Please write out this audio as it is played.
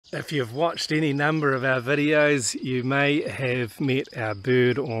If you've watched any number of our videos, you may have met our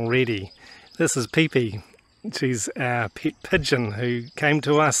bird already. This is Pii Pii. She's our pet pigeon who came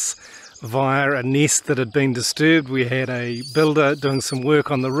to us via a nest that had been disturbed. We had a builder doing some work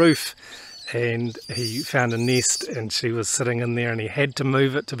on the roof and he found a nest and she was sitting in there and he had to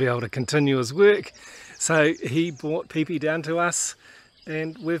move it to be able to continue his work. So he brought Pii Pii down to us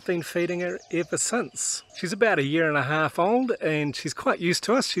and we've been feeding her ever since. She's about 1.5 years old and she's quite used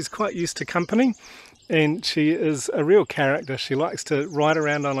to us. She's quite used to company and she is a real character. She likes to ride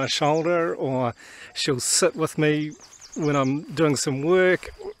around on my shoulder, or she'll sit with me when I'm doing some work.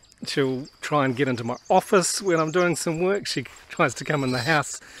 She'll try and get into my office when I'm doing some work. She tries to come in the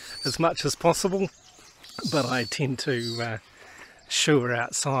house as much as possible, but I tend to shoo her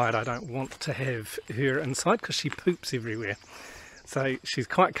outside. I don't want to have her inside because she poops everywhere. So she's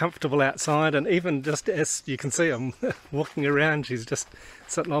quite comfortable outside, and even just as you can see I'm walking around, she's just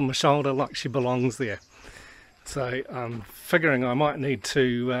sitting on my shoulder like she belongs there. So I'm figuring I might need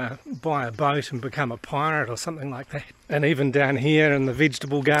to buy a boat and become a pirate or something like that. And even down here in the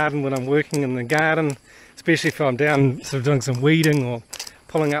vegetable garden, when I'm working in the garden, especially if I'm down sort of doing some weeding or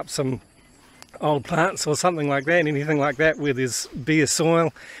pulling up some old plants or something like that, anything like that where there's bare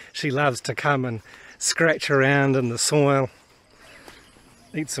soil, she loves to come and scratch around in the soil,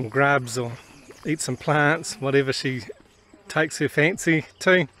 eat some grubs or eat some plants, whatever she takes her fancy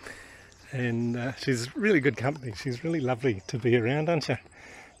to. And she's really good company. She's really lovely to be around, aren't you?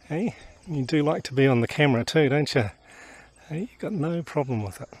 Hey, you do like to be on the camera too, don't you? Hey, you've got no problem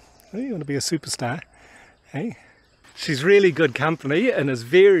with it. Hey, you want to be a superstar? Hey, she's really good company and is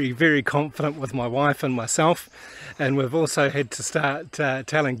very, very confident with my wife and myself. And we've also had to start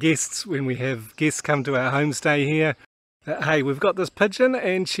telling guests when we have guests come to our homestay here, hey, we've got this pigeon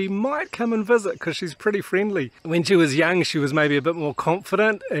and she might come and visit because she's pretty friendly. When she was young, she was maybe a bit more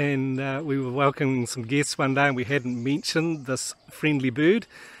confident, and we were welcoming some guests one day and we hadn't mentioned this friendly bird,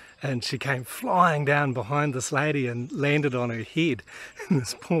 and she came flying down behind this lady and landed on her head. And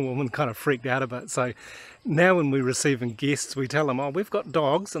this poor woman kind of freaked out a bit. So now when we're receiving guests, we tell them, oh, we've got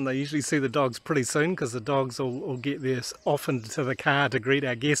dogs, and they usually see the dogs pretty soon because the dogs will get there often to the car to greet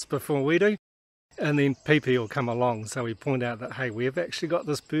our guests before we do. And then Pii Pii will come along, so we point out that, hey, we've actually got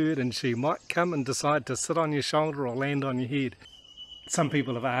this bird and she might come and decide to sit on your shoulder or land on your head. Some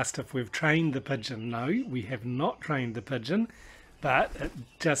people have asked if we've trained the pigeon. No, we have not trained the pigeon, but it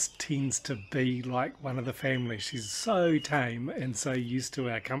just tends to be like one of the family. She's so tame and so used to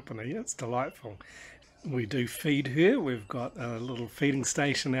our company, it's delightful. We do feed her. We've got a little feeding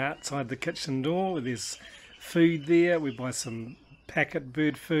station outside the kitchen door where there's food there. We buy some packet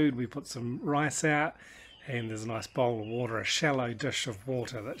bird food, we put some rice out, and there's a nice bowl of water, a shallow dish of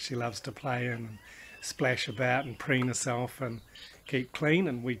water that she loves to play in and splash about and preen herself and keep clean.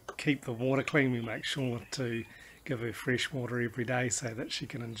 And we keep the water clean. We make sure to give her fresh water every day so that she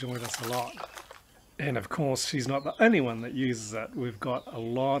can enjoy this a lot. And of course she's not the only one that uses it. We've got a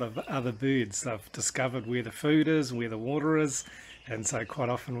lot of other birds. They've discovered where the food is, where the water is, and so quite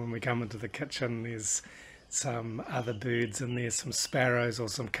often when we come into the kitchen there's some other birds in there, some sparrows or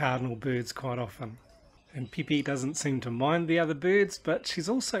some cardinal birds quite often. And Pii Pii doesn't seem to mind the other birds, but she's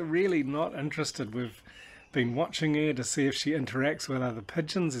also really not interested. We've been watching her to see if she interacts with other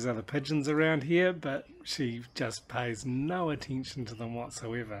pigeons. There's other pigeons around here, but she just pays no attention to them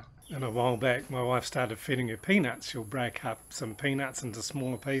whatsoever. And a while back my wife started feeding her peanuts. She'll break up some peanuts into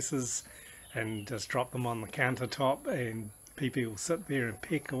smaller pieces and just drop them on the countertop, and Pii Pii will sit there and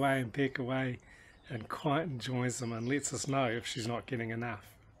peck away and quite enjoys them and lets us know if she's not getting enough.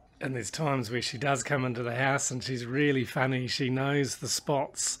 And there's times where she does come into the house and she's really funny. She knows the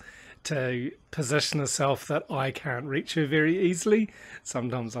spots to position herself that I can't reach her very easily.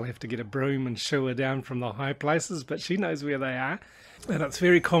 Sometimes I'll have to get a broom and shoo her down from the high places, but she knows where they are. And it's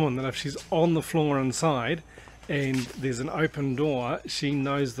very common that if she's on the floor inside and there's an open door, she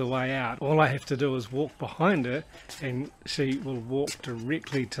knows the way out. All I have to do is walk behind her and she will walk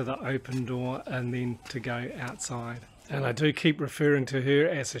directly to the open door and then to go outside. And I do keep referring to her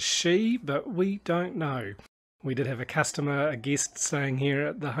as a she, but we don't know. We did have a customer, a guest staying here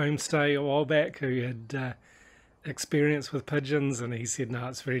at the homestay a while back who had experience with pigeons, and he said no,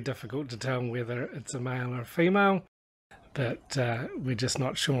 it's very difficult to tell whether it's a male or a female, but we're just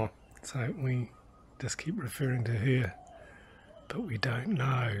not sure. So we just keep referring to her, but we don't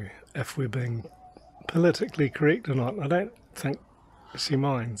know if we're being politically correct or not. I don't think she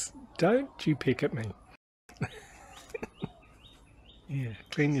minds. Don't you peck at me. Yeah,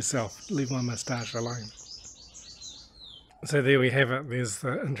 clean yourself, leave my moustache alone. So there we have it. There's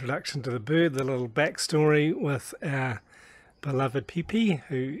the introduction to the bird, the little backstory with our beloved Pii Pii,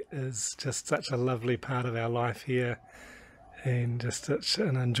 who is just such a lovely part of our life here and just such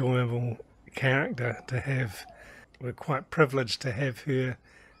an enjoyable character to have. We're quite privileged to have her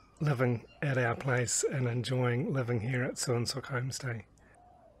living at our place and enjoying living here at Suansuk Homestay.